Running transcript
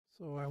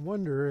So I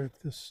wonder if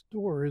this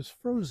door is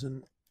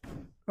frozen.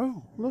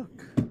 Oh,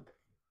 look.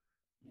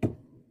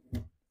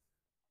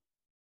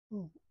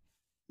 Oh,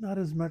 not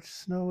as much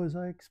snow as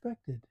I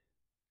expected.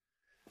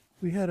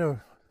 We had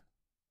a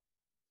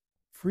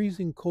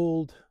freezing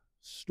cold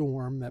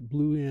storm that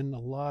blew in a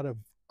lot of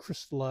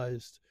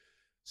crystallized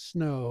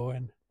snow,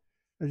 and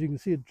as you can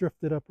see, it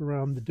drifted up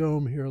around the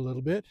dome here a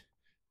little bit,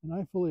 and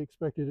I fully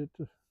expected it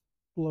to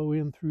blow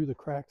in through the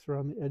cracks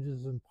around the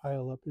edges and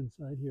pile up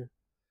inside here.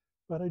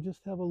 But I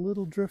just have a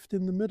little drift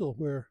in the middle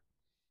where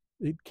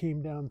it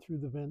came down through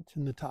the vent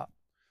in the top.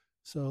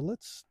 So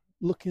let's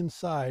look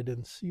inside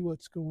and see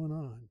what's going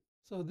on.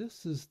 So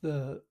this is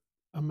the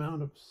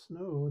amount of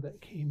snow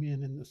that came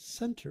in the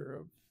center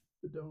of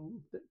the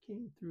dome that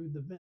came through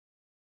the vent.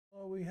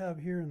 All we have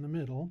here in the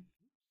middle.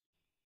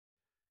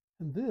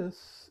 And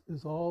this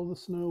is all the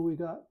snow we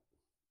got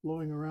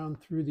blowing around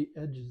through the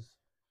edges,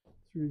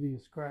 through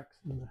these cracks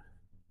in the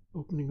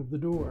opening of the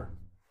door.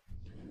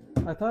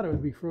 I thought it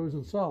would be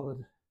frozen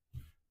solid,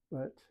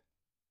 but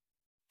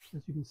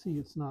as you can see,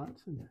 it's not,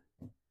 and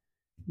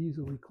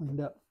easily cleaned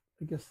up.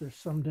 I guess there's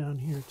some down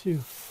here too.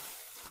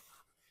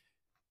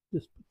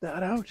 Just put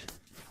that out.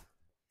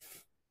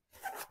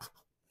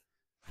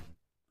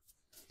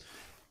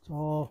 It's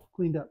all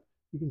cleaned up.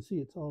 You can see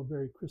it's all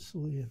very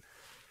crystally and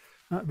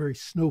not very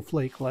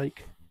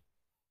snowflake-like.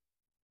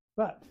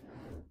 But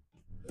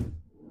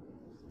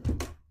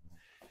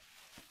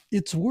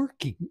it's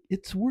working.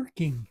 It's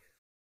working.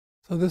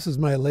 So this is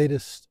my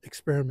latest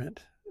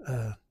experiment.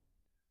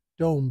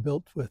 Dome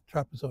built with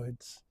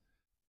trapezoids.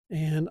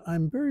 And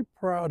I'm very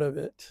proud of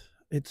it.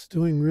 It's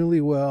doing really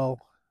well.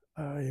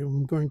 I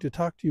am going to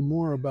talk to you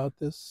more about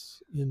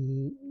this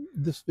in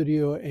this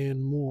video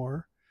and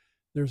more.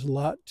 There's a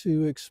lot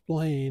to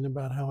explain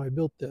about how I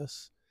built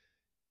this.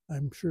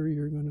 I'm sure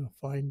you're going to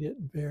find it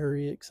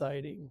very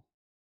exciting.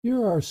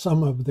 Here are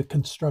some of the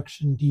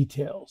construction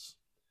details.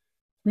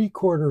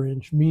 3/4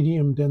 inch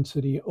medium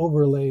density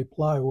overlay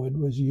plywood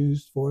was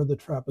used for the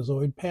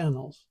trapezoid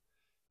panels.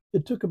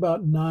 It took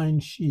about 9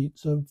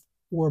 sheets of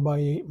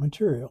 4x8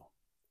 material.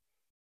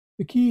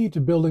 The key to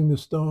building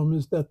this dome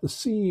is that the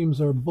seams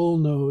are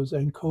bullnose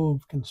and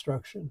cove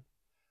construction.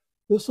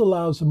 This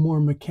allows a more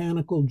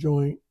mechanical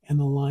joint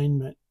and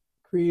alignment,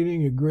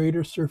 creating a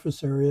greater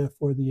surface area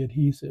for the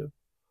adhesive.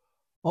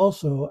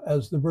 Also,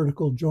 as the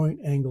vertical joint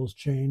angles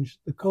change,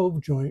 the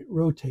cove joint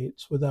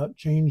rotates without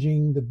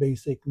changing the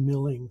basic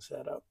milling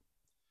setup.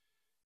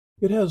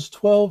 It has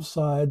 12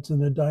 sides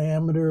and a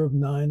diameter of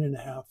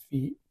 9.5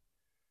 feet.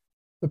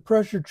 The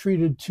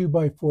pressure-treated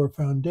 2x4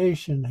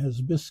 foundation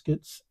has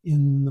biscuits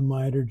in the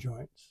miter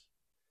joints.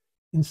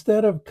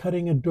 Instead of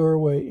cutting a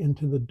doorway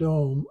into the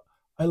dome,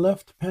 I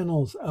left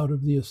panels out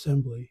of the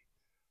assembly.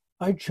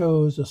 I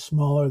chose a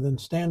smaller than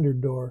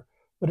standard door,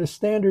 but a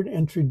standard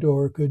entry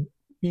door could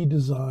be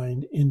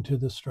designed into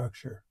the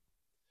structure.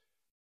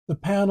 The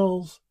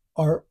panels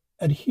are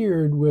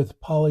adhered with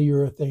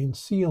polyurethane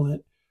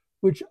sealant,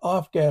 which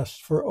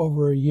off-gassed for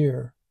over a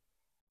year.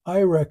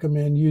 I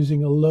recommend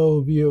using a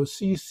low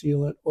VOC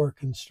sealant or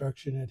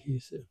construction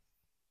adhesive.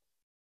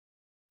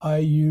 I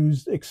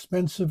used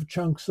expensive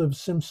chunks of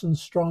Simpson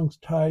strong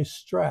tie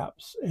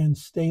straps and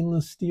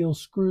stainless steel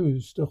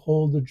screws to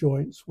hold the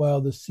joints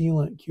while the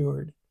sealant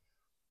cured.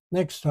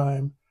 Next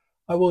time,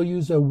 I will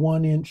use a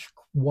 1-inch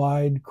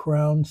wide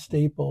crown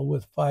staple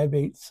with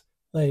 5/8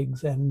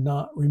 legs and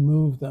not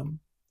remove them.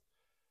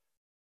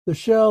 The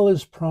shell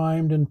is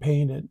primed and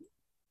painted.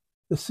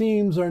 The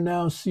seams are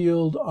now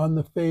sealed on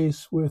the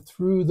face with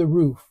Through the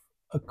Roof,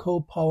 a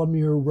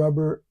copolymer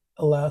rubber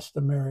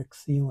elastomeric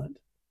sealant.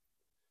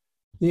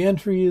 The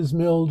entry is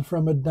milled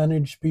from a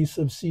dunnage piece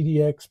of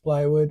CDX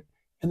plywood,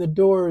 and the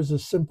door is a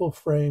simple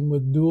frame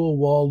with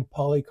dual-walled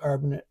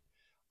polycarbonate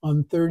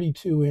on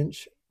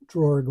 32-inch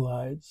drawer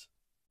glides.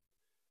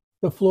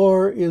 The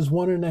floor is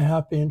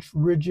 1.5-inch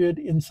rigid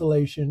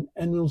insulation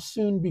and will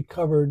soon be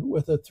covered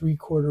with a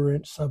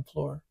 3/4-inch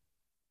subfloor.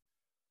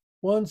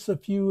 Once a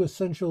few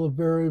essential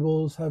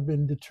variables have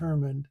been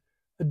determined,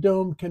 a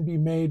dome can be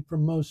made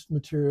from most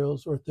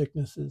materials or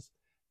thicknesses,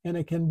 and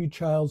it can be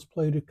child's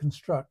play to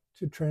construct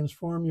to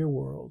transform your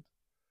world.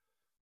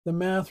 The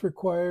math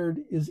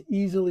required is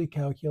easily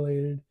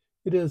calculated.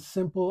 It is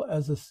simple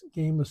as a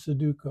game of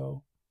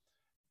Sudoku,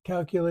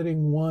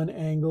 calculating one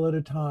angle at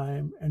a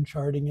time and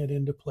charting it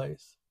into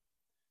place.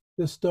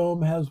 This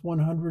dome has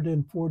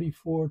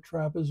 144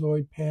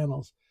 trapezoid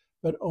panels,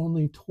 but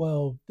only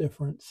 12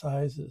 different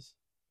sizes.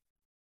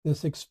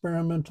 This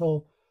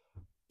experimental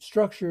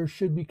structure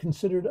should be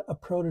considered a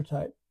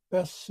prototype,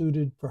 best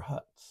suited for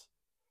huts.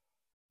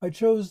 I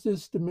chose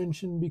this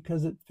dimension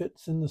because it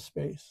fits in the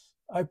space.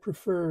 I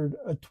preferred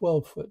a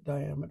 12-foot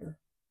diameter.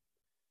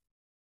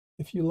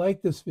 If you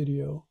like this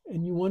video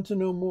and you want to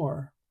know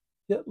more,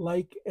 hit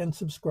like and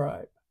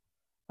subscribe.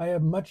 I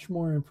have much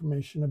more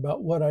information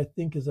about what I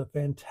think is a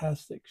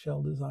fantastic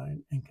shell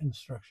design and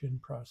construction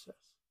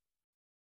process.